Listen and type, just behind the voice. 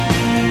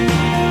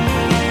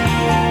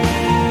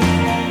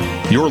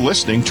You're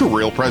listening to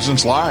Real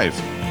Presence Live.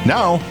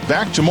 Now,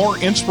 back to more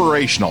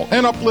inspirational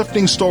and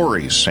uplifting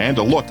stories and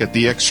a look at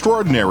the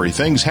extraordinary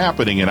things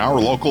happening in our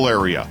local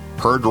area.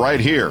 Heard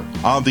right here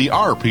on the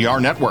RPR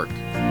Network.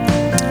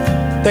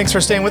 Thanks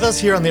for staying with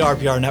us here on the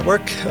RPR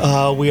Network.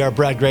 We are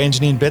Brad Gray and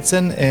Janine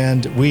Bitson,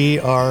 and we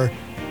are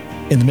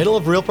in the middle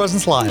of Real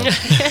Presence Live.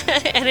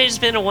 And it has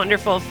been a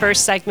wonderful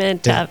first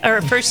segment,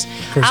 or first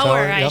hour,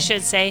 I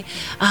should say.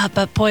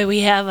 But boy,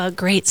 we have a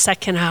great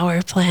second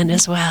hour planned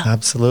as well.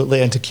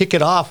 Absolutely. And to kick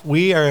it off,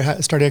 we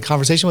are starting a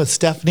conversation with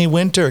Stephanie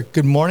Winter.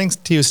 Good morning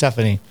to you,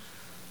 Stephanie.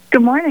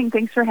 Good morning.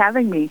 Thanks for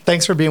having me.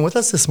 Thanks for being with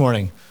us this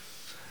morning.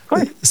 Of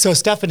course. So,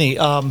 Stephanie,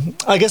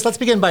 I guess let's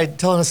begin by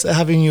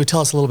having you tell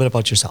us a little bit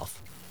about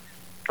yourself.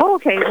 Oh,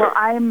 okay. Well,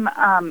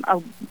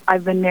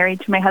 I've been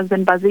married to my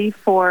husband, Buzzy,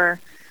 for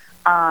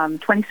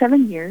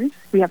 27 years.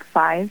 We have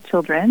 5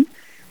 children.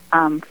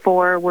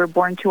 4 were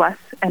born to us,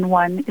 and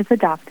 1 is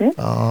adopted.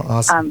 Oh,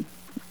 awesome.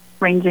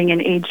 Ranging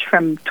in age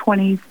from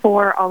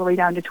 24 all the way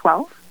down to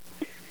 12.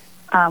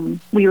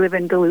 We live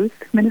in Duluth,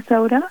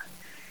 Minnesota.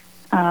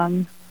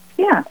 I'm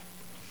a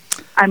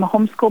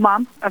homeschool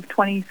mom of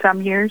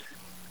 20-some years.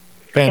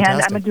 Fantastic.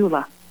 And I'm a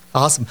doula.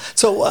 Awesome.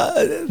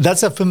 So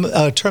that's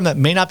a term that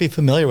may not be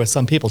familiar with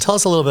some people. Tell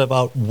us a little bit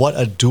about what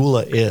a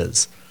doula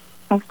is.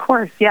 Of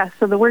course, yes.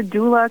 So the word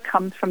doula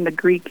comes from the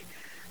Greek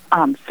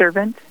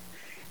servant.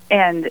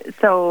 And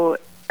so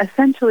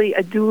essentially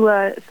a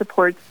doula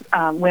supports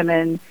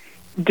women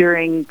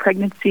during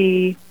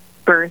pregnancy,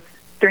 birth,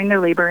 during their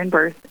labor and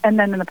birth, and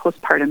then in the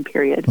postpartum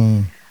period.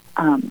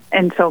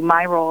 And so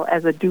my role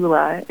as a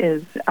doula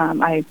is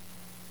I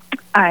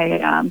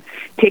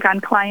take on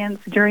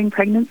clients during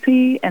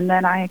pregnancy, and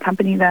then I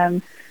accompany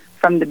them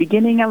from the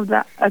beginning of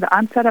the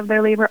onset of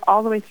their labor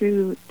all the way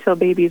through till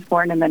baby is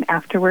born, and then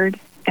afterward.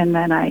 And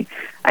then I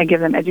give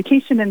them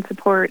education and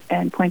support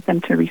and point them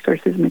to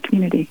resources in the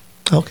community.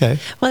 Okay.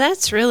 Well,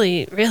 that's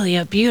really, really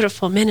a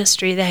beautiful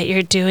ministry that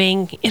you're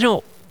doing. You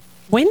know,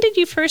 when did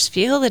you first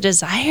feel the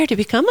desire to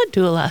become a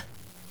doula?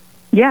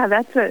 Yeah,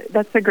 that's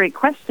a great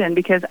question,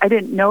 because I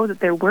didn't know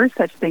that there were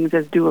such things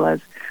as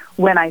doulas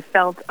when I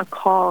felt a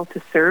call to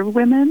serve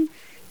women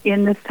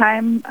in this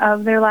time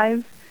of their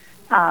lives.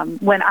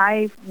 When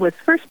I was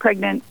first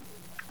pregnant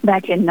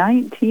back in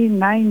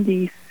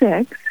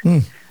 1996,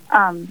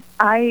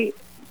 I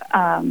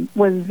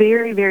was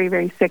very, very,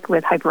 very sick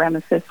with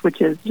hyperemesis,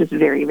 which is just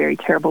very, very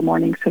terrible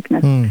morning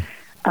sickness,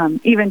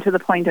 even to the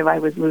point of I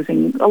was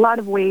losing a lot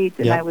of weight,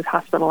 and I was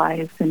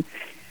hospitalized. And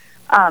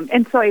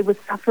so I was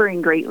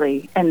suffering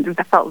greatly, and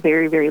I felt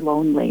very, very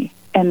lonely.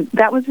 And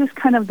that was just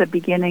kind of the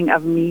beginning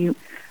of me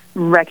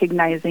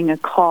recognizing a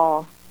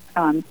call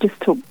just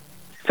to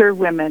serve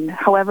women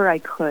however I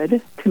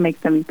could to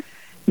make them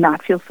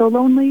not feel so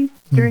lonely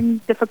during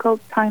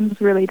difficult times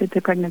related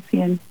to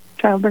pregnancy and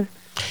childbirth.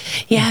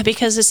 Yeah,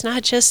 because it's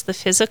not just the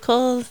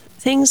physical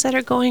things that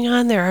are going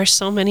on. There are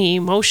so many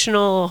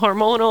emotional,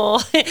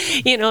 hormonal,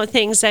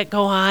 things that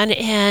go on.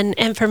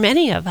 And for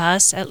many of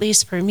us, at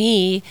least for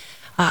me,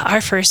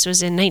 our first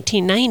was in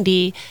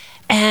 1990.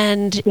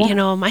 And,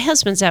 my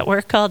husband's at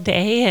work all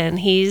day, and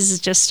he's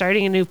just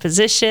starting a new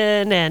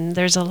position, and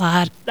there's a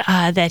lot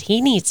that he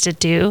needs to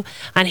do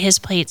on his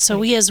plate. So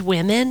we as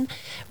women,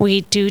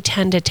 we do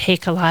tend to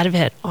take a lot of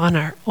it on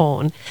our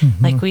own.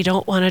 Like, we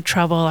don't want to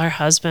trouble our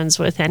husbands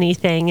with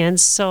anything. And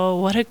so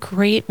what a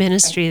great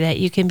ministry that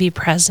you can be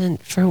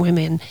present for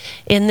women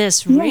in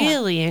this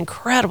really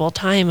incredible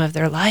time of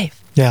their life.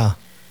 Yeah,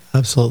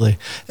 absolutely.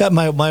 Yeah,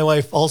 my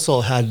wife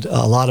also had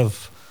a lot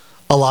of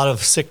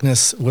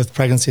sickness with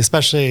pregnancy,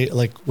 especially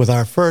like with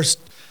our first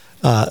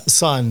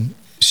son.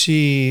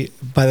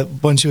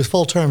 When she was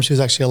full term, she was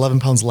actually 11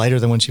 pounds lighter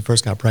than when she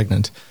first got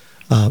pregnant,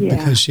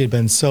 because she had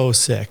been so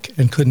sick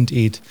and couldn't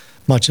eat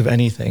much of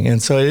anything.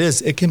 And so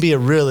it can be a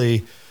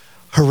really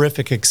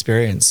horrific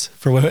experience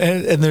for women.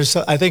 And there's,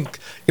 I think,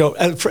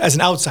 as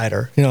an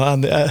outsider,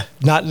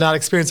 not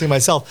experiencing it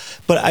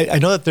myself, but I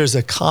know that there's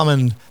a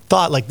common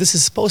thought, like, this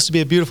is supposed to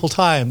be a beautiful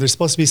time. There's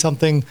supposed to be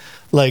something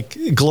like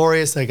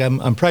glorious, like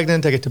I'm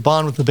pregnant, I get to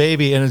bond with the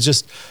baby, and it's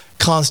just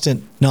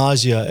constant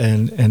nausea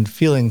and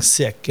feeling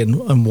sick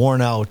and worn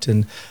out.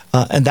 And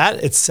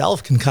that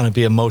itself can kind of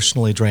be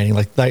emotionally draining.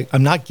 Like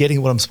I'm not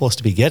getting what I'm supposed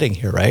to be getting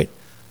here, right?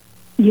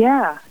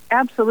 Yeah,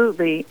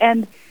 absolutely.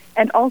 And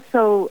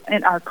also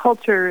in our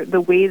culture,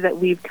 the way that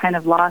we've kind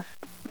of lost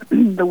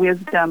the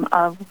wisdom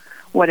of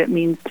what it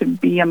means to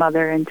be a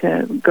mother and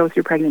to go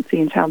through pregnancy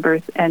and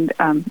childbirth and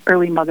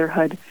early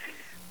motherhood,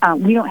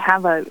 we don't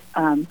have a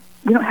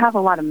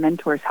lot of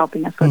mentors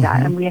helping us with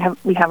that. And we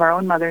have our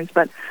own mothers,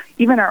 but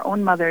even our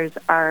own mothers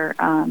are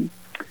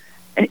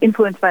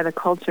influenced by the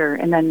culture,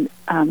 and then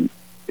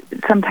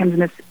sometimes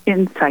miss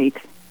insight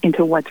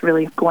into what's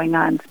really going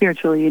on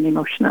spiritually and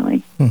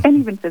emotionally, and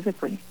even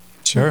physically.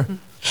 Sure.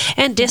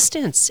 And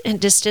distance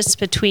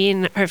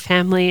between our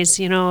families.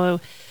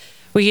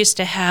 We used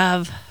to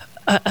have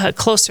a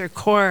closer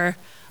core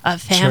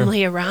of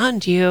family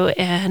around you.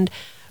 And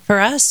for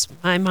us,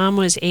 my mom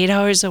was 8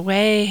 hours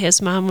away.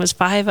 His mom was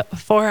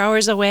 4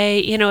 hours away.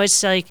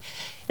 It's like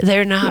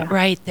they're not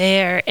right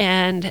there.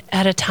 And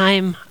at a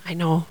time, I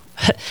know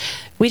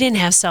we didn't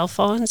have cell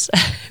phones.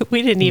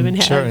 We didn't even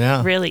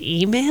have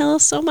really email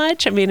so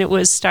much. I mean, it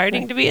was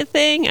starting to be a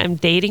thing. I'm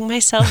dating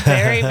myself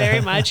very, very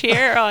much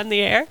here on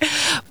the air.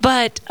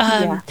 But,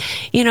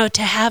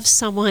 to have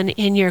someone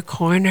in your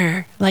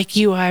corner like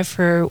you are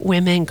for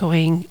women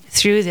going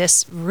through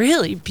this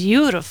really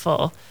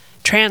beautiful,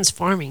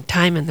 transforming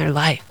time in their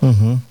life.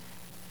 Mm-hmm.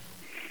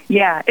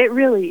 Yeah, it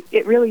really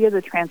is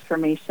a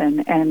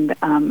transformation, and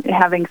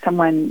having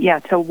someone,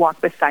 to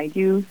walk beside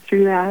you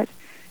through that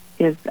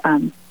is,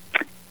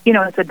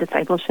 it's a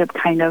discipleship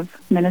kind of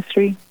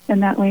ministry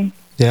in that way.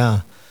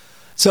 Yeah.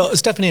 So,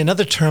 Stephanie,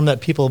 another term that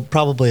people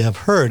probably have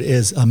heard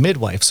is a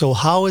midwife. So,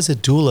 how is a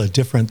doula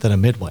different than a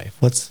midwife?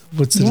 What's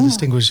the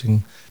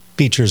distinguishing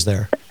features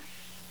there?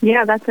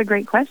 Yeah, that's a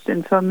great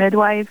question. So, a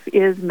midwife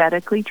is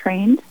medically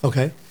trained.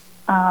 Okay.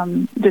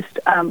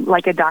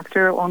 Like a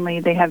doctor, only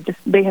they have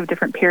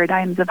different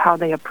paradigms of how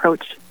they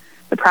approach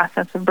the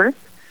process of birth.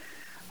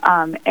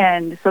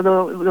 And so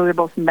those are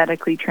both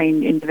medically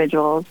trained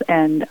individuals.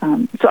 And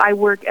so I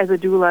work as a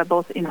doula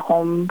both in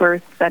home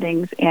birth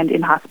settings and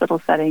in hospital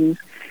settings.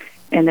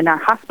 And in our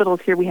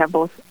hospitals here, we have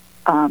both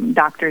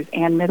doctors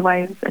and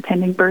midwives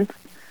attending births.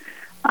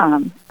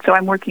 So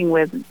I'm working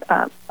with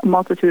a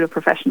multitude of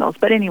professionals.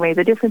 But anyway,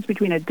 the difference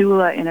between a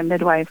doula and a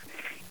midwife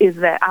is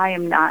that I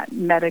am not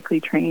medically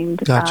trained.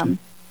 Gotcha.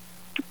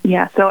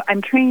 So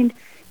I'm trained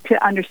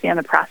to understand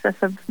the process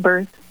of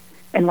birth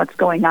and what's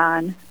going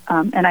on.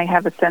 And I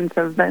have a sense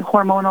of the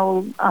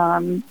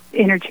hormonal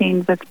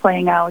interchange that's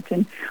playing out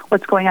and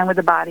what's going on with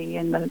the body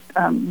and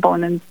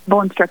the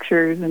bone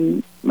structures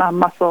and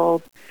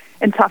muscle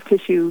and soft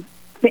tissue.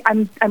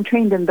 I'm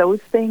trained in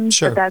those things,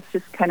 Sure. But that's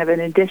just kind of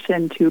an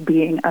addition to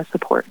being a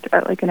support,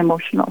 like an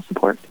emotional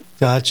support.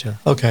 Gotcha.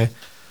 Okay.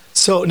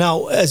 So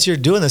now, as you're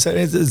doing this,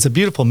 it's a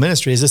beautiful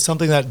ministry. Is this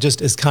something that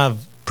just is kind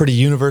of pretty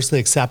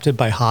universally accepted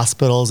by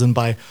hospitals and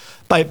by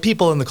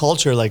people in the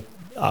culture? Like,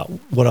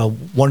 what a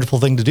wonderful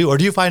thing to do. Or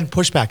do you find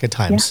pushback at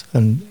times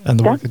and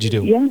the work that you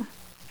do? Yeah,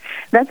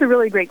 that's a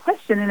really great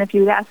question. And if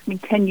you'd asked me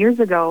 10 years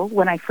ago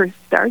when I first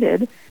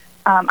started,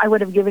 I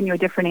would have given you a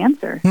different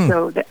answer.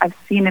 So I've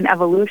seen an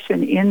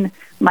evolution in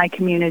my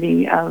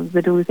community of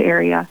the Duluth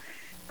area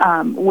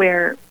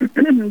where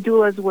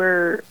doulas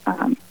were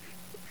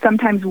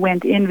sometimes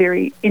went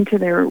into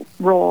their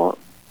role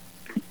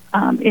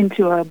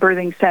into a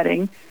birthing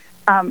setting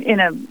in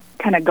a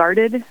kind of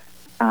guarded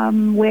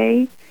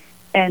way.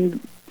 And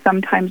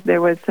sometimes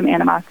there was some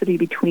animosity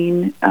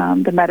between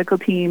the medical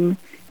team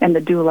and the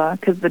doula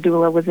because the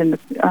doula was in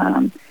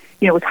the,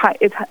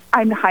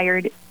 I'm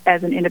hired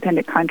as an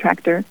independent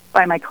contractor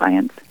by my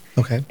clients.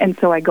 Okay. And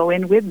so I go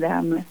in with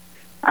them.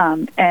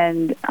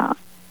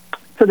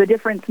 So the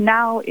difference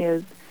now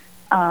is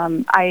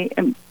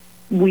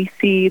we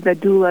see the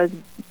doulas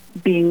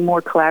being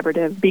more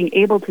collaborative, being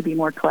able to be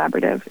more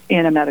collaborative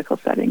in a medical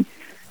setting.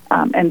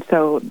 And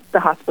so the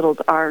hospitals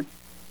are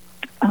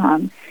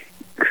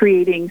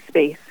creating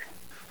space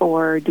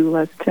for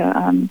doulas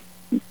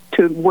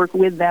to work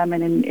with them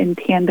and in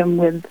tandem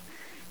with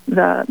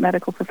the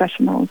medical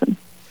professionals. And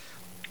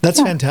that's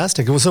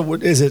fantastic. So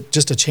is it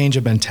just a change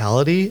of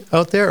mentality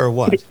out there or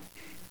what?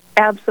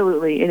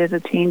 Absolutely. It is a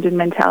change in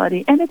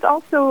mentality. And it's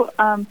also,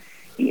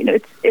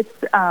 it's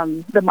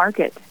the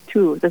market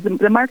too.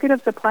 The market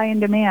of supply and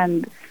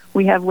demand.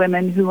 We have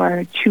women who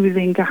are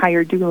choosing to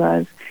hire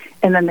doulas,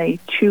 and then they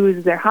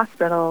choose their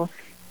hospital,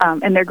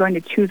 and they're going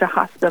to choose a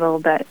hospital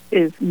that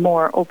is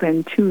more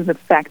open to the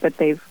fact that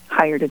they've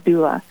hired a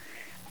doula.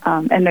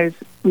 And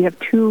we have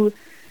 2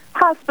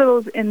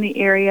 hospitals in the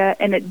area,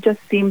 and it just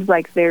seems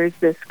like there's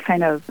this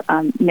kind of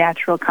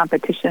natural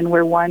competition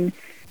where one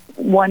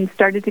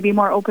started to be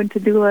more open to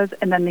doulas,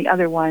 and then the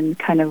other one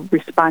kind of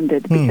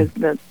responded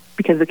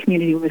because the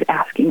community was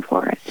asking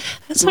for it.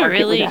 That's a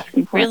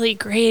really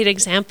great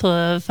example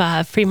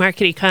of free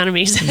market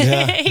economies.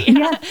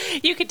 Yeah.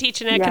 You could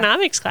teach an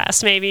economics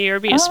class maybe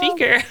or be a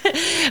speaker.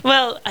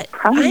 Well,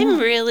 I'm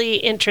really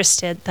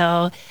interested,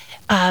 though.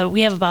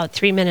 We have about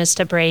 3 minutes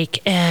to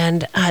break,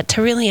 and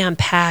to really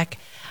unpack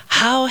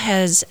how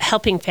has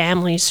helping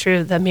families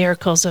through the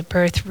miracles of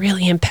birth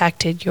really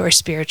impacted your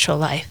spiritual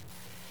life?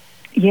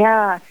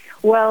 Yeah.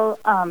 Well,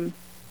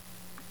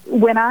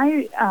 when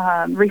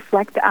I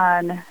reflect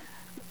on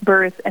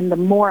birth and the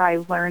more I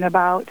learn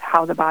about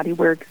how the body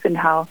works and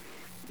how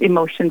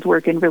emotions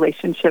work in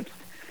relationships,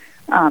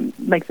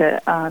 like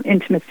the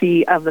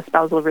intimacy of the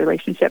spousal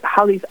relationship,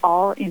 how these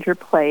all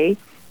interplay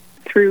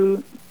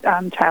through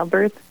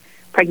childbirth,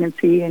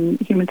 pregnancy, and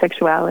human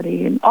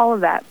sexuality, and all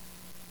of that,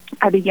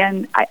 I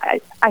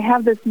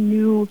have this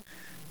new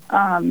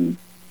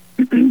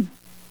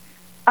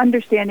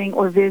understanding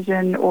or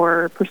vision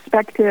or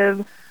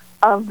perspective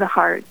of the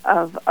heart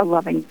of a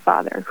loving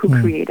Father who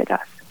created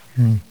us.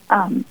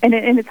 And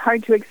it's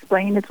hard to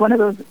explain. It's one of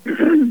those,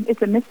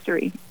 it's a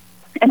mystery.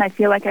 And I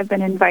feel like I've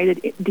been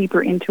invited deeper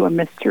into a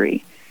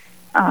mystery.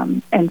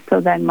 And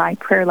so then my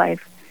prayer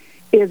life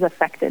is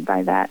affected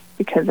by that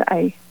because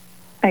I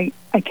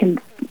can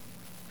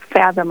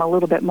fathom a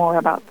little bit more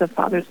about the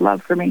Father's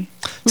love for me.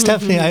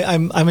 Stephanie,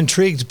 I'm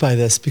intrigued by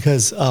this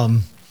because, there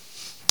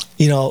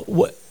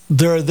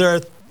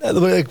are,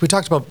 like we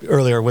talked about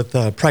earlier with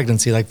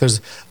pregnancy, like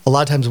there's a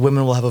lot of times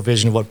women will have a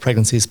vision of what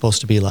pregnancy is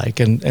supposed to be like,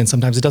 and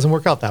sometimes it doesn't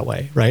work out that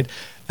way, right?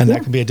 And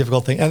that can be a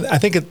difficult thing. And I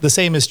think the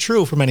same is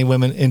true for many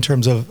women in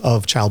terms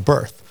of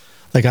childbirth.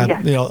 Like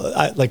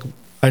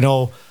I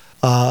know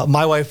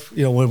my wife,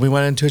 when we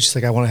went into it, she's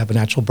like, I want to have a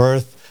natural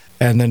birth.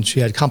 And then she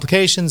had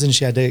complications, and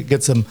she had to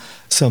get some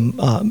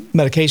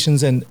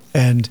medications,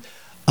 and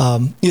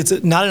it's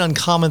not an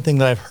uncommon thing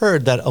that I've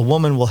heard that a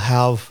woman will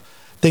have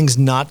things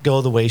not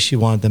go the way she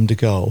wanted them to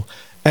go.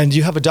 And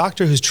you have a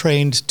doctor who's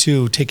trained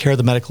to take care of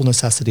the medical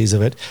necessities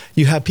of it.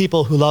 You have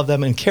people who love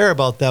them and care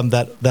about them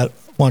that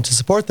want to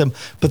support them,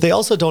 but they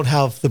also don't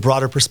have the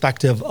broader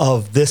perspective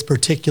of this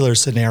particular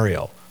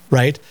scenario,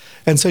 right?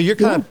 And so you're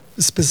kind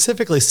of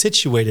specifically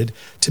situated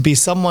to be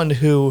someone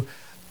who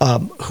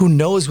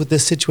knows what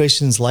this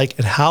situation is like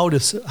and how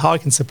I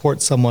can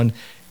support someone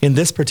in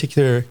this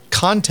particular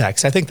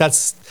context. I think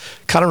that's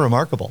kind of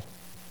remarkable.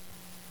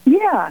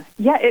 Yeah,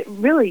 it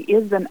really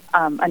is an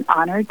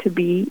honor to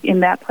be in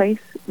that place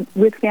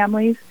with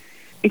families,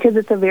 because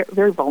it's a very,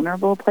 very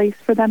vulnerable place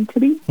for them to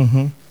be.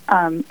 Mm-hmm.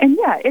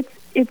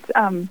 It's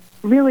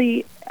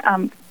really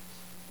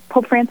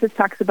Pope Francis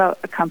talks about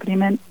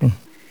accompaniment,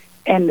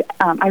 and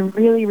I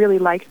really, really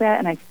like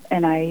that,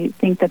 and I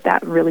think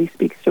that really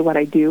speaks to what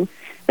I do.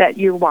 That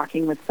you're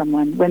walking with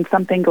someone when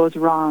something goes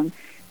wrong,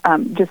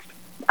 just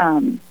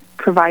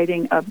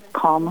providing a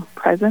calm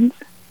presence.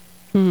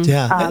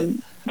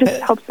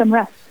 Just helps them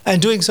rest.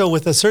 And doing so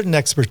with a certain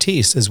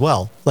expertise as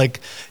well. Like,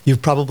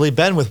 you've probably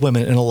been with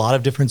women in a lot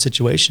of different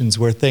situations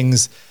where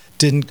things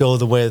didn't go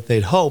the way that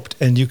they'd hoped,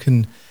 and you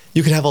can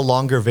have a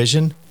longer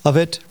vision of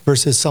it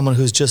versus someone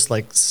who's just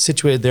like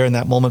situated there in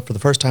that moment for the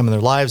first time in their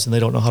lives, and they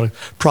don't know how to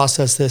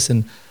process this.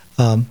 And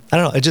I don't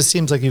know, it just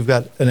seems like you've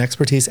got an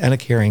expertise and a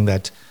caring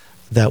that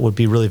would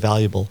be really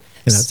valuable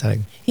in that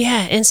setting.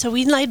 Yeah, and so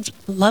we'd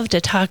love to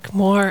talk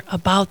more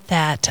about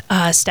that,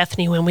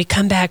 Stephanie, when we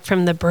come back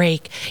from the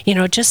break.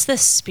 Just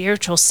this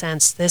spiritual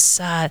sense, this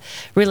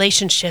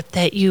relationship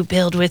that you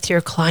build with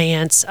your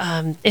clients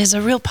is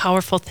a real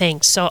powerful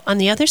thing. So on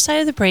the other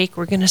side of the break,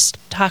 we're going to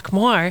talk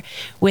more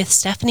with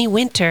Stephanie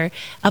Winter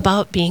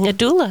about being a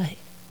doula.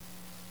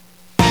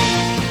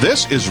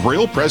 This is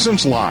Real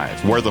Presence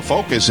Live, where the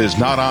focus is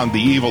not on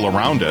the evil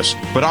around us,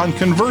 but on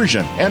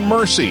conversion and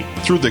mercy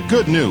through the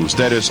good news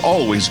that is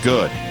always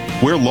good.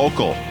 We're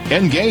local,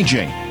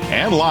 engaging,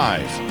 and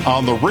live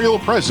on the Real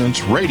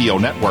Presence Radio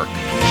Network.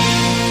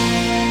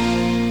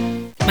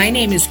 My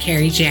name is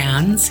Carrie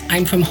Jans.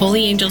 I'm from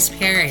Holy Angels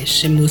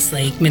Parish in Moose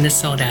Lake,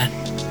 Minnesota.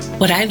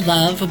 What I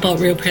love about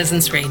Real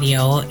Presence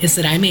Radio is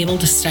that I'm able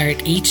to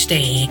start each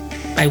day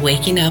by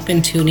waking up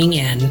and tuning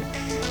in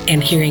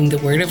and hearing the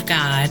Word of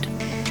God,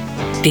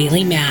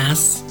 daily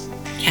Mass,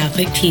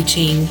 Catholic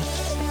teaching,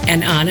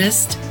 and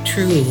honest,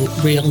 true,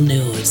 real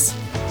news.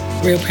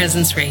 Real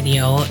Presence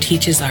Radio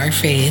teaches our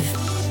faith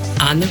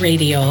on the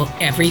radio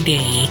every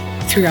day,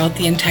 throughout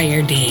the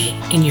entire day,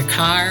 in your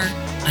car,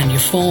 on your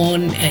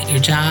phone, at your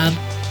job,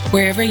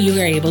 wherever you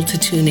are able to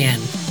tune in.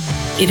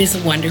 It is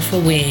a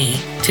wonderful way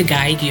to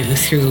guide you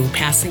through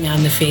passing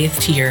on the faith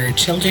to your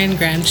children,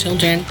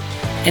 grandchildren,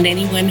 and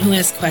anyone who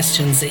has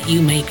questions that you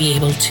might be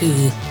able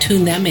to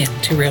tune them in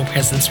to Real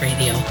Presence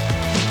Radio.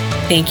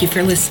 Thank you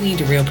for listening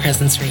to Real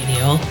Presence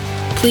Radio.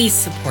 Please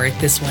support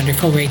this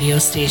wonderful radio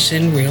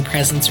station, Real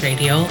Presence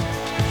Radio,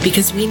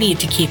 because we need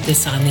to keep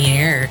this on the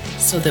air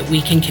so that we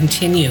can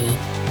continue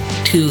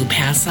to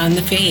pass on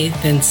the faith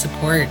and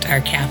support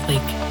our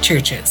Catholic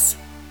churches.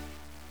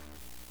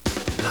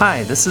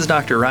 Hi, this is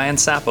Dr. Ryan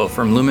Sappo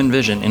from Lumen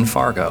Vision in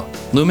Fargo.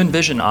 Lumen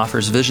Vision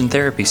offers vision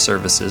therapy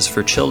services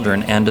for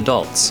children and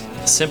adults.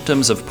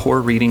 Symptoms of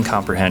poor reading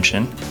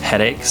comprehension,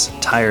 headaches,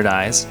 tired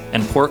eyes,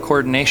 and poor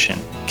coordination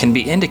can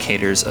be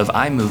indicators of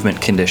eye movement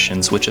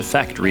conditions which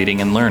affect reading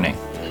and learning.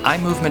 Eye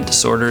movement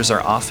disorders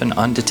are often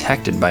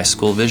undetected by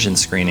school vision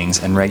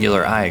screenings and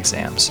regular eye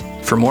exams.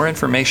 For more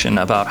information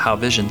about how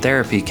vision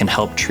therapy can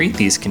help treat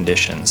these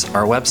conditions,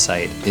 our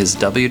website is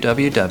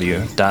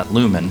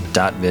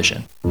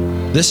www.lumen.vision.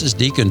 This is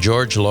Deacon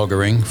George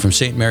Logering from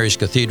St. Mary's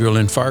Cathedral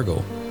in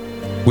Fargo.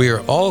 We are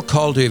all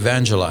called to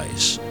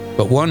evangelize,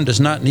 but one does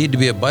not need to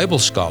be a Bible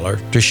scholar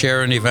to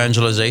share in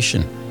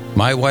evangelization.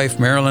 My wife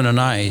Marilyn and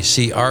I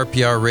see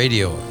RPR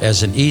Radio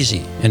as an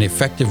easy and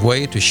effective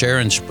way to share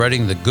in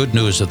spreading the good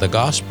news of the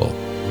gospel.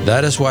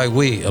 That is why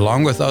we,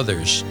 along with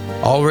others,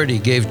 already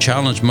gave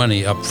challenge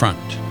money up front.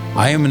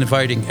 I am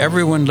inviting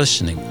everyone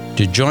listening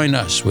to join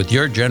us with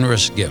your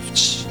generous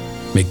gifts.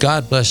 May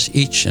God bless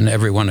each and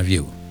every one of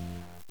you.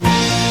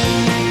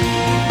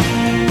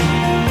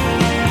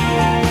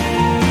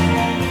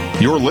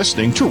 You're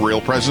listening to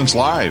Real Presence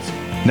Live.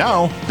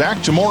 Now,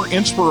 back to more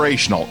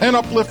inspirational and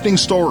uplifting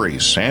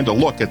stories and a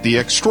look at the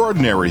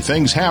extraordinary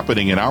things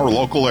happening in our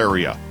local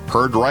area.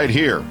 Heard right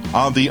here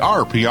on the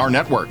RPR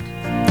Network.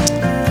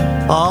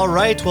 All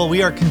right. Well,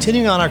 we are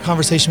continuing on our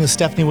conversation with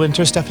Stephanie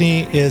Winter.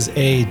 Stephanie is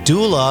a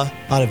doula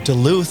out of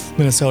Duluth,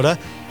 Minnesota.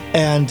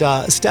 And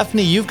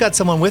Stephanie, you've got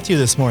someone with you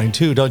this morning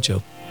too, don't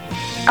you?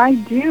 I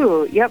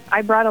do. Yep.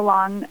 I brought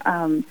along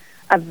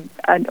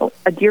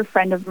a dear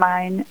friend of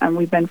mine.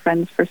 We've been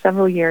friends for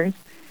several years.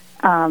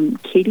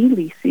 Katie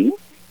Lisi.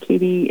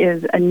 Katie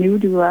is a new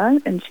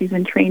doula, and she's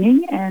in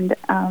training, and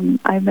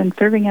I've been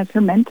serving as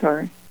her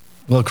mentor.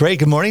 Well, great.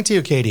 Good morning to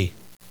you, Katie.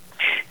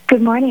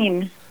 Good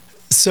morning.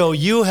 So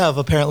you have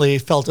apparently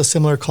felt a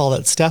similar call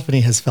that Stephanie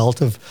has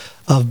felt of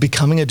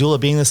becoming a doula,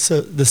 being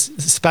this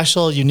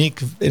special,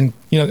 unique, and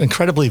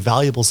incredibly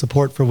valuable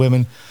support for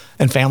women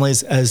and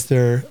families as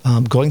they're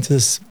going through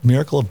this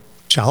miracle of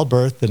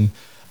childbirth. And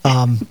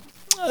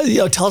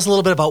tell us a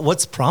little bit about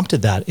what's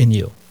prompted that in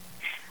you.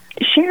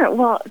 Sure.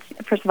 Well,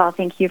 first of all,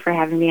 thank you for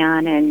having me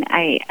on, and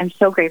I'm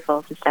so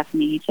grateful to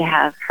Stephanie to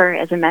have her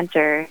as a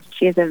mentor.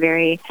 She is a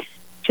very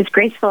just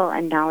graceful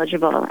and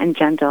knowledgeable and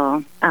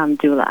gentle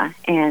doula,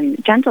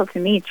 and gentle to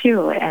me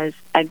too as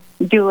a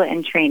doula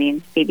in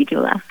training, baby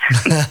doula.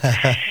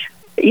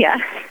 Yeah.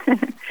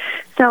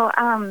 So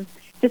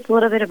just a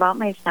little bit about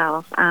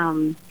myself.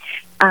 I'm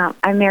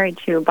married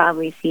to Bob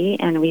Lisi,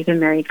 and we've been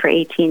married for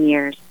 18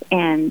 years.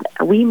 And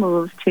we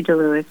moved to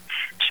Duluth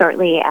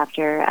shortly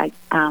after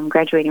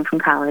graduating from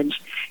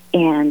college,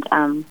 and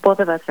both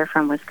of us are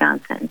from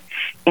Wisconsin.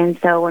 And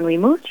so when we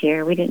moved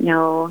here, we didn't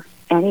know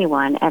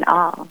anyone at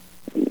all.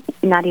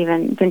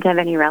 Didn't have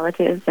any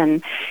relatives,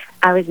 and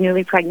I was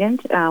newly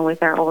pregnant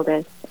with our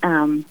oldest.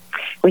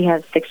 We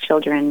have 6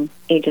 children,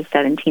 ages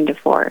 17 to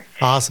 4.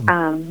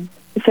 Awesome.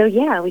 So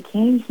yeah, we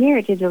came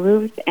here to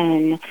Duluth,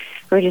 and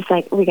we're just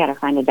like, we got to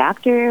find a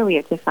doctor. We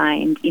have to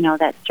find,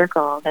 that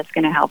circle that's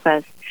going to help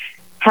us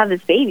have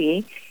this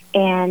baby.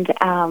 And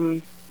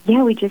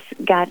we just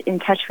got in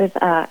touch with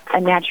a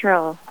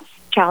natural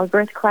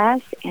childbirth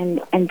class, and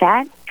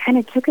that kind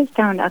of took us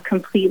down a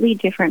completely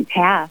different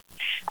path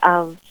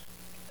of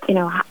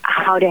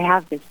how to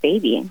have this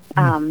baby.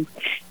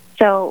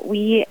 So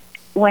we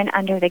went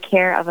under the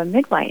care of a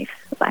midwife.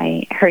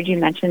 I heard you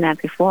mention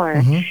that before.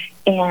 Mm-hmm.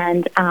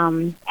 And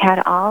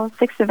had all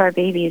 6 of our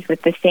babies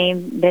with the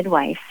same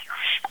midwife.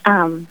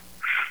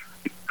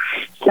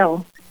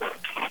 So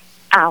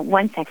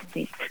 1 second,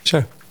 please.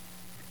 Sure.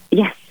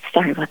 Yes,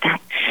 sorry about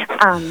that.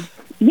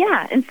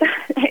 And so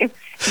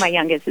my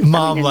youngest is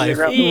mom life.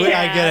 I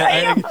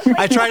get it.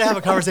 I try to have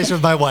a conversation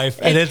with my wife,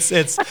 and it's.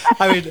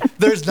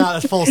 There's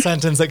not a full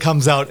sentence that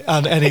comes out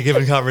on any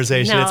given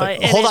conversation. No, it's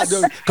like, hold on,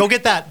 go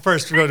get that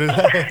first. Go do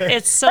that.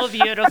 It's so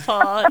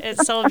beautiful.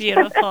 It's so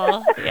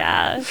beautiful.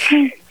 Yeah.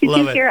 Did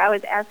you hear I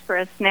was asked for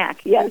a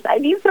snack? Yes, I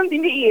need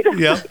something to eat.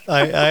 Yep,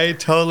 I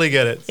totally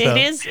get it. So.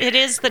 It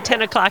is the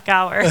 10 o'clock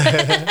hour.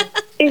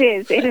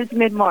 It is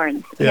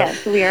mid-morn. Yeah.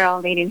 Yes, we are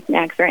all needing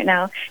snacks right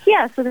now.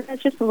 Yeah, so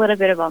that's just a little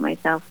bit about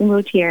myself. We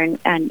moved here, and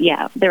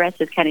the rest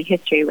is kind of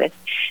history with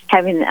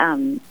having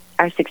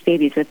our 6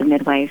 babies with a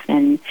midwife.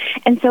 And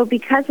so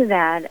because of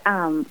that,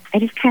 I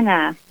just kind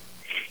of,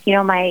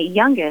 my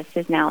youngest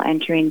is now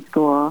entering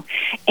school,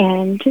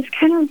 and just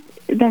kind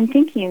of been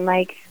thinking,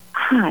 like,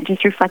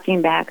 just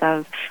reflecting back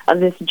of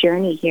this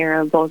journey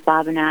here of both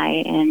Bob and I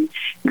and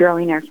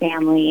growing our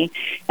family,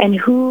 and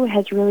who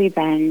has really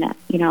been,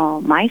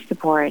 my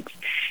support.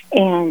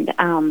 And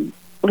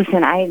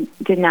listen, I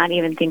did not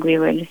even think we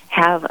would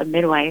have a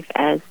midwife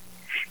as,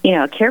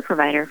 a care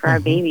provider for our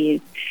babies.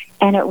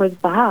 And it was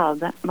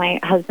Bob, my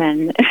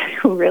husband,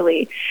 who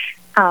really,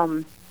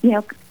 saw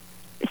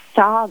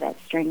that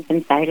strength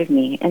inside of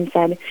me and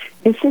said,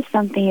 this is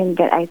something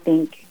that I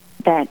think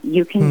that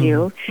you can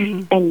do,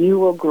 and you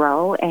will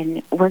grow,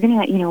 and we're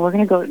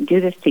gonna go do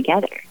this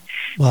together.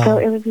 Wow. So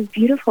it was this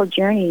beautiful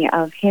journey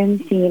of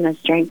him seeing a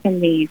strength in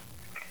me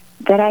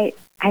that I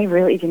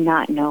really did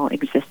not know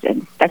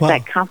existed. That's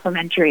that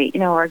complementary,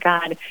 where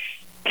God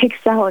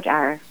picks out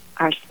our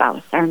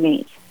spouse, our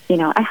mate,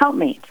 a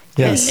helpmate.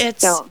 Yes.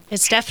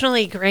 It's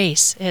definitely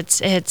grace.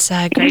 It's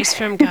grace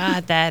from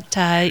God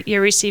that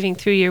you're receiving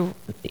through your,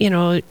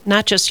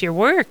 not just your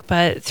work,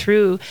 but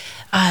through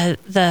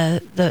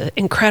the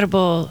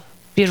incredible,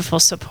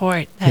 beautiful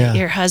support that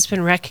your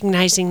husband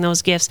recognizing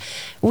those gifts.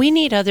 We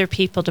need other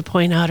people to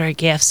point out our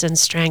gifts and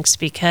strengths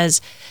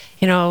because,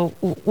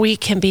 we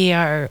can be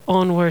our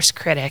own worst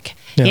critic,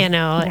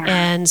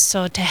 and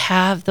so to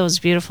have those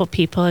beautiful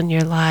people in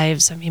your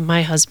lives, I mean,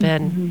 my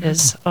husband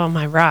is,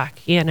 my rock,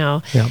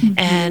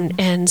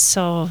 and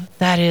so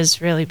that is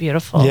really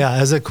beautiful. Yeah,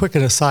 as a quick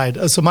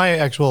aside, so my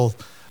actual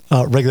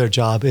regular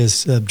job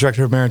is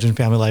Director of Marriage and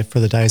Family Life for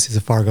the Diocese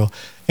of Fargo.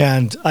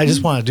 And I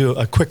just want to do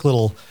a quick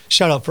little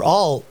shout out for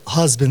all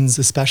husbands,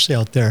 especially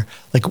out there,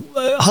 like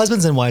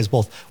husbands and wives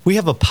both. We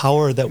have a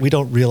power that we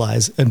don't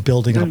realize in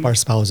building up our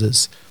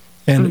spouses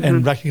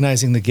and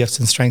recognizing the gifts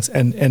and strengths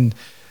and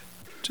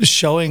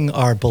showing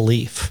our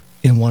belief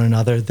in one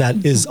another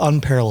that is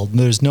unparalleled.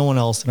 There's no one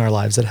else in our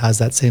lives that has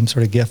that same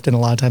sort of gift. And a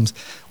lot of times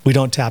we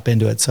don't tap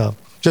into it. So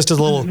just as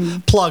a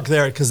little plug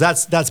there, because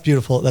that's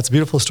beautiful. That's a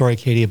beautiful story,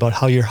 Katie, about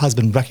how your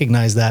husband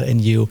recognized that in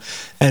you,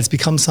 and it's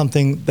becoming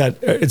something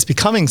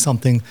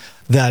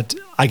that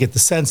I get the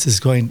sense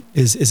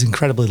is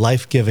incredibly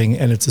life-giving,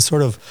 and it's a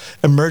sort of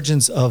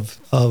emergence of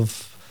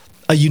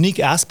a unique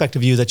aspect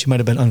of you that you might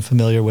have been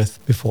unfamiliar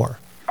with before.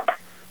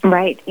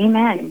 Right.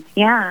 Amen.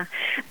 Yeah.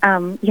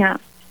 Yeah.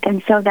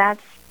 And so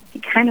that's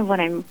kind of what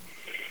I'm,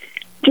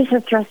 just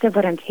a thrust of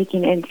what I'm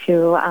taking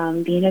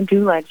into being a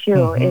doula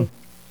too, is,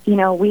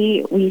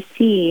 we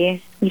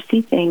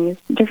see things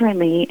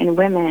differently in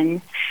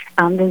women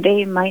than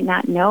they might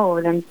not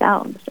know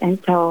themselves.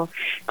 And so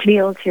to be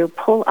able to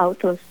pull out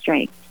those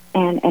strengths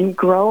and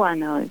grow on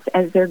those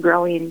as they're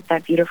growing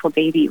that beautiful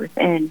baby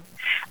within,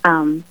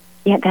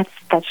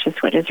 that's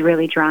just what is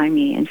really drawing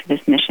me into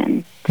this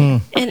mission.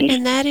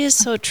 And that is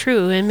so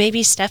true. And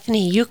maybe,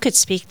 Stephanie, you could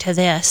speak to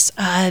this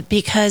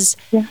because,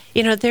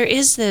 there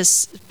is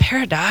this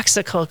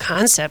paradoxical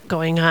concept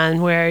going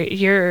on where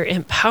you're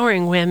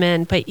empowering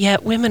women, but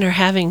yet women are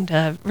having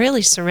to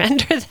really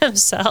surrender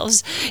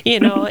themselves,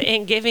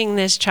 and giving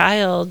this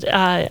child.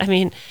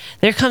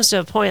 There comes to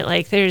a point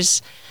like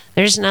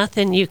there's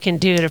nothing you can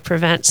do to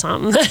prevent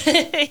something.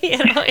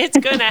 It's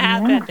going to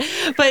happen.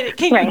 But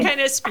can you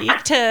kind of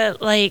speak to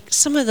like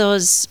some of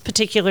those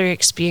particular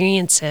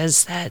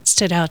experiences that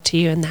stood out to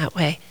you in that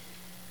way?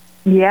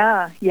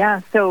 Yeah.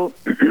 So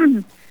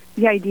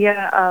the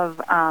idea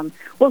of,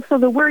 so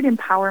the word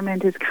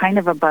empowerment is kind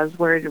of a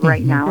buzzword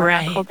right now in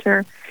our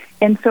culture.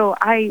 And so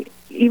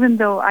even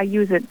though I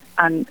use it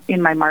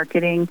in my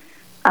marketing,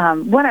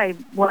 what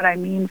I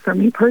mean for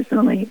me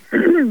personally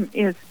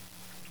is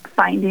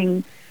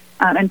finding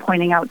and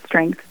pointing out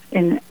strengths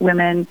in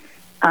women,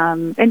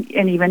 and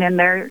even in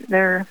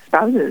their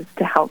spouses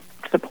to help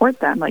support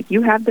them. Like,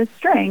 you have this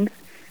strength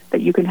that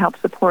you can help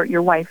support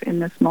your wife in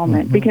this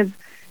moment. Because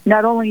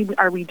not only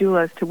are we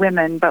doulas to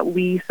women, but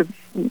we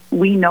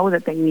know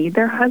that they need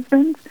their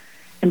husbands,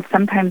 and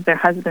sometimes their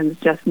husbands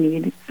just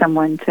need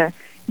someone to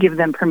give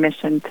them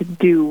permission to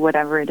do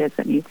whatever it is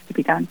that needs to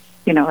be done.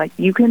 Like,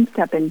 you can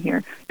step in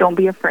here. Don't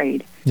be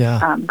afraid.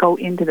 Go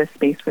into this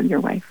space with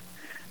your wife.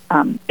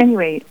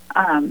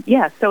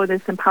 So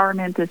this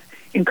empowerment, this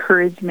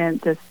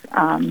encouragement, this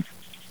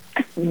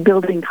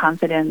building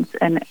confidence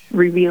and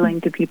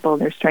revealing to people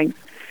their strengths,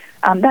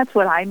 that's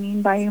what I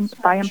mean by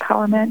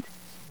empowerment.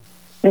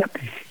 Yep.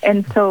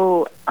 And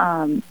so,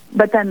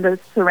 but then the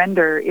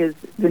surrender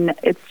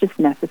it's just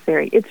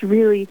necessary. It's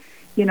really,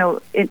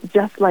 it's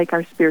just like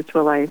our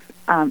spiritual life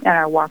and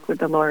our walk with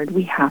the Lord,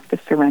 we have to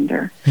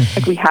surrender.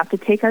 Like, we have to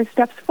take our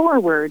steps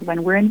forward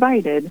when we're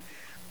invited,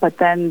 but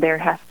then there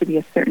has to be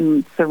a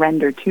certain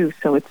surrender too.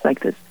 So it's like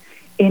this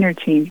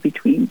interchange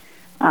between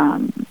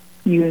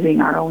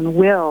using our own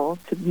will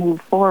to move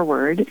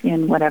forward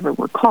in whatever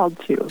we're called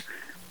to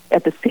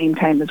at the same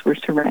time as we're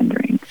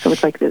surrendering. So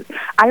it's like this,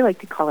 I like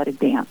to call it a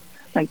dance.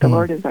 Like, the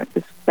Lord is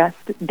this best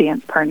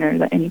dance partner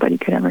that anybody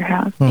could ever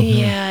have.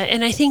 Yeah,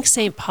 and I think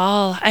St.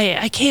 Paul,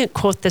 I can't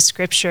quote the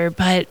scripture,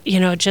 but,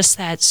 just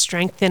that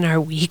strength in our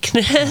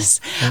weakness.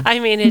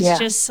 It's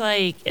just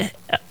like,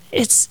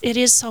 it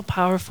is so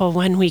powerful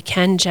when we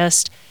can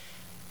just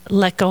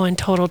let go in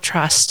total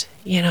trust,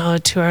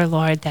 to our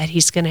Lord, that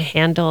He's going to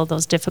handle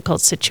those difficult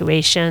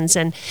situations.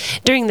 And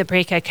during the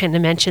break, I kind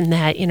of mentioned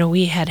that,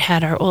 we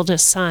had our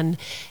oldest son,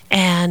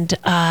 and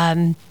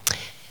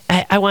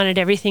I wanted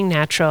everything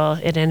natural.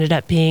 It ended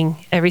up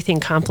being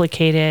everything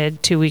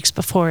complicated 2 weeks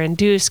before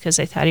induced because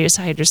I thought he was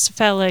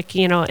hydrocephalic,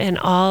 and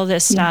all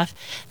this stuff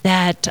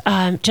that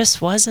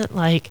just wasn't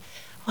like,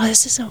 well,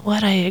 this isn't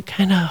what I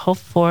kind of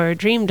hoped for or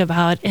dreamed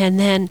about. And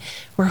then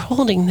we're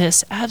holding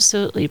this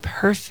absolutely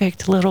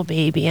perfect little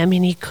baby.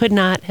 He could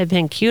not have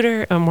been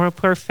cuter or more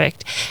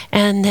perfect.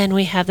 And then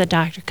we have the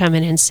doctor come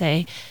in and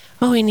say,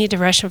 we need to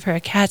rush him for a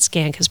CAT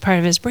scan because part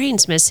of his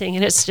brain's missing.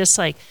 And it's just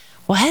like,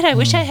 what? I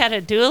wish I had a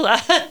doula,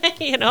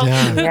 who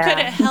could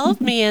have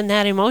helped me in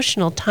that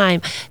emotional time.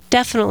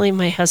 Definitely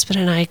my husband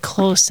and I,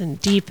 close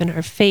and deep in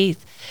our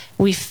faith,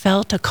 we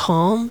felt a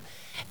calm.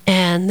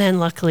 And then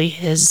luckily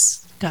his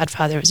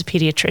godfather was a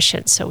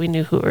pediatrician, so we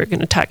knew who we were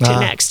going to talk to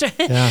next.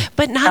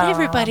 But not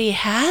everybody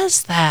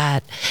has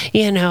that,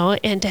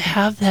 and to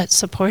have that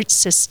support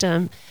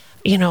system,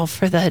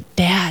 for the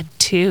dad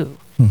too.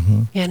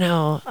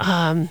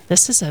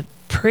 This is a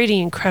pretty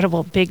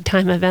incredible big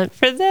time event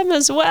for them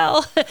as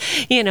well,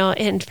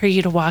 and for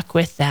you to walk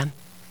with them.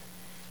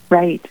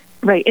 Right.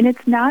 And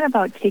it's not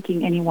about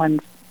taking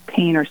anyone's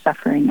pain or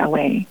suffering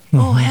away.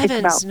 Oh,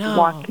 heavens, it's about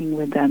walking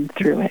with them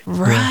through it.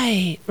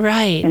 Right.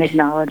 And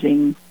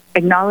acknowledging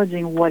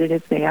what it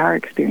is they are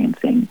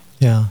experiencing.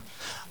 Yeah.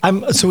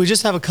 So we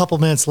just have a couple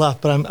minutes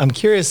left, but I'm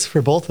curious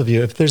for both of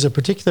you if there's a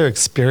particular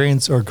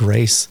experience or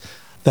grace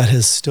that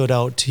has stood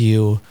out to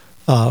you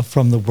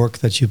from the work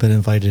that you've been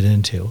invited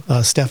into.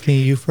 Stephanie,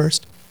 you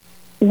first?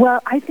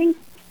 Well, I think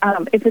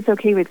if it's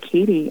okay with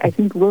Katie, I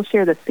think we'll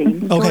share the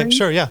same story. Okay,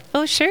 sure, yeah.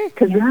 Oh, sure.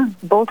 Because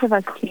both of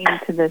us came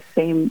to the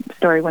same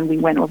story when we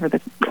went over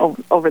this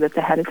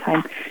ahead of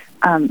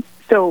time.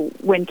 So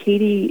when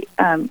Katie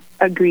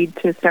agreed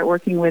to start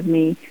working with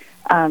me,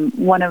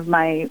 one of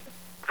my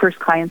first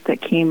clients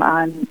that came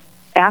on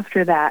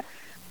after that,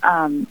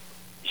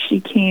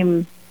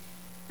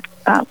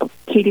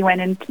 Katie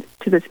went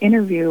into this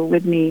interview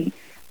with me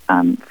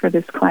for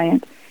this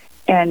client,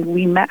 and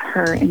we met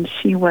her, and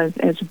she was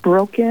as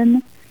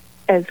broken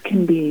as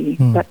can be,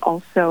 but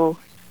also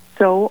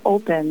so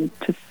open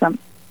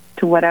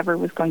to whatever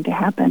was going to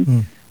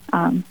happen.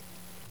 And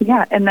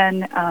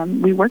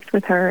then we worked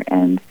with her,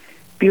 and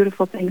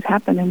beautiful things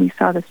happened, and we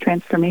saw this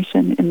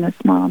transformation in this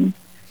mom.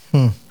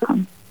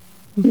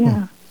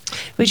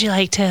 Would you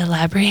like to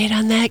elaborate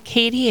on that,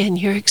 Katie, and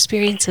your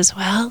experience as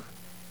well?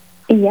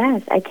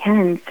 Yes, I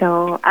can.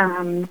 So,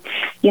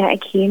 I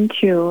came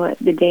to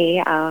the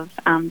day of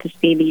this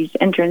baby's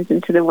entrance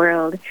into the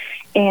world,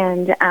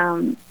 and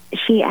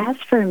she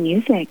asked for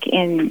music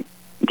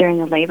during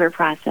the labor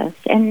process,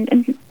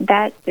 and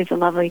that is a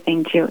lovely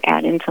thing to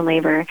add into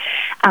labor.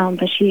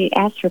 But she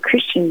asked for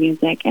Christian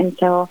music, and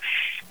so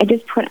I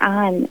just put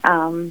on,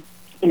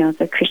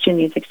 the Christian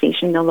music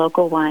station, the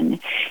local one,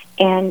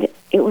 and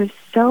it was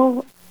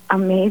so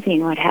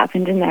amazing what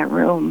happened in that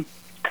room.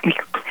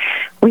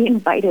 We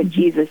invited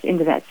Jesus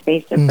into that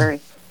space of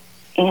birth,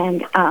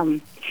 and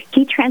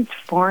he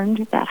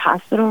transformed that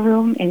hospital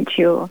room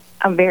into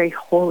a very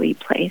holy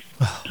place.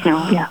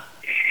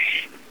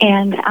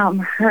 And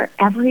her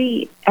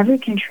every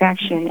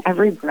contraction,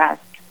 every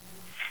breath,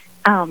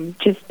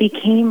 just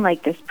became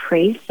like this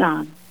praise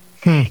song.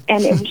 And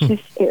it was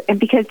just, and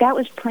because that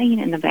was playing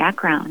in the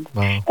background.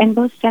 Wow. And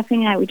both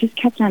Stephanie and I, we just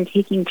kept on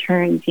taking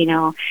turns,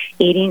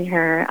 aiding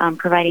her,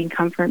 providing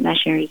comfort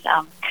measures,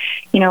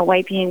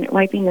 wiping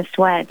the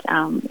sweat,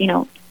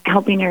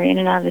 helping her in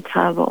and out of the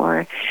tub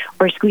or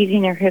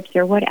squeezing her hips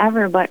or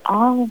whatever. But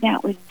all of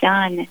that was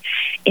done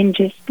in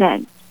just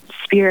that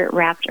Spirit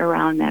wrapped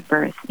around that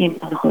birth,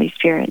 the Holy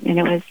Spirit. And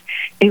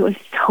it was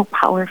so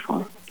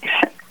powerful.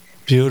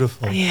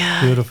 Beautiful.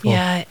 Yeah. Beautiful.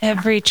 Yeah.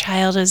 Every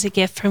child is a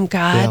gift from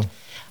God.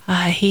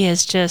 He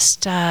is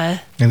just.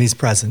 And he's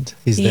present.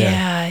 He's there.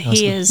 Yeah.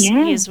 He is.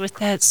 Yeah. He is with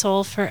that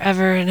soul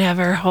forever and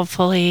ever,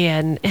 hopefully.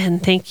 And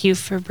thank you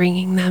for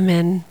bringing them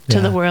in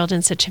to the world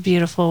in such a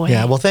beautiful way.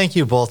 Yeah. Well, thank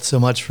you both so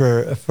much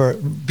for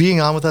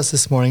being on with us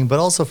this morning, but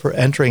also for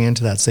entering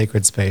into that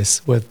sacred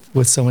space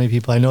with so many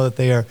people. I know that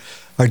they are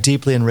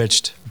deeply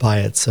enriched by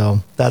it.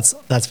 So that's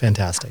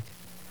fantastic.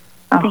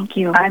 Thank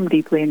you. I'm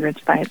deeply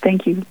enriched by it.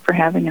 Thank you for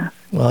having us.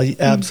 Well,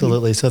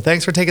 absolutely. So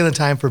thanks for taking the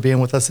time for being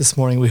with us this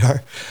morning. We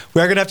are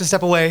going to have to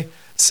step away.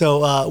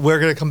 So we're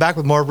going to come back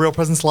with more Real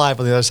Presence Live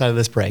on the other side of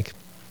this break.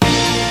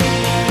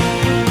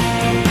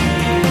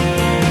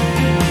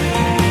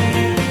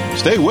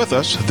 Stay with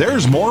us.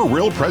 There's more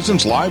Real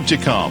Presence Live to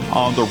come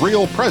on the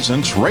Real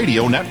Presence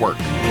Radio Network.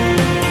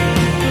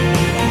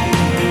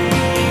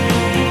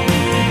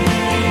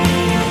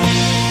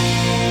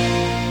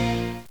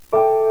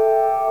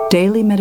 Daily